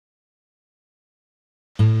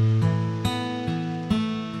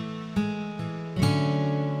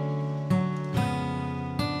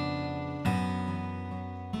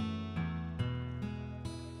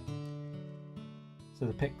So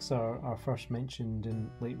the Picts are first mentioned in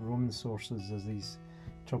late Roman sources as these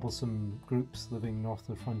troublesome groups living north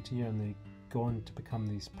of the frontier, and they go on to become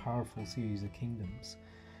these powerful series of kingdoms.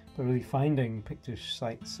 But really finding Pictish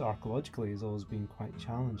sites archaeologically has always been quite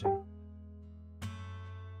challenging.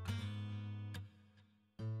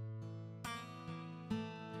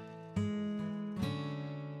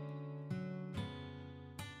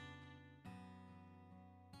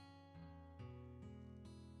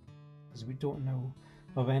 As we don't know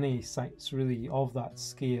of any sites really of that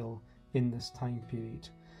scale in this time period.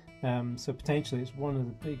 So potentially it's one of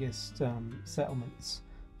the biggest settlements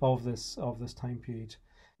of this time period.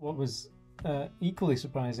 What was equally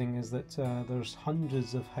surprising is that there's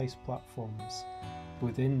hundreds of house platforms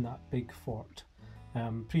within that big fort.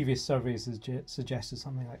 Previous surveys suggested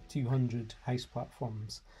something like 200 house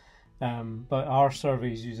platforms, but our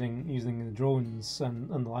surveys using the drones and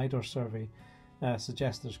the LiDAR survey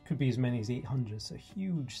suggest there could be as many as 800. It's a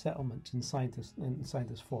huge settlement inside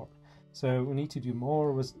this fort. So we need to do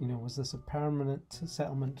more. Was this a permanent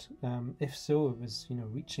settlement? If so, it was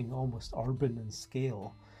reaching almost urban in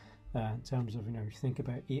scale in terms of you think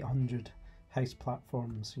about 800 house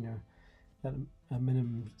platforms. At a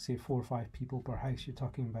minimum, say 4 or 5 people per house, you're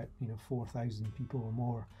talking about 4,000 people or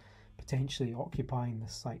more potentially occupying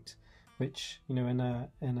this site, which in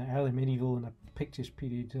an early medieval and a Pictish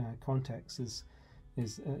period context is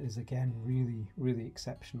again really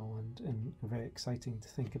exceptional and very exciting to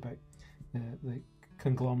think about the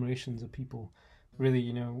conglomerations of people.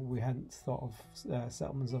 Really, we hadn't thought of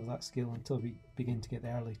settlements of that scale until we begin to get the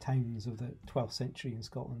early towns of the 12th century in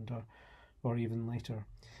Scotland or even later.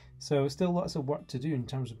 So still lots of work to do in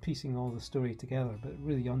terms of piecing all the story together, but it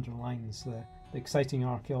really underlines the exciting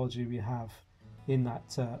archaeology we have in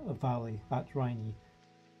that valley at Rhynie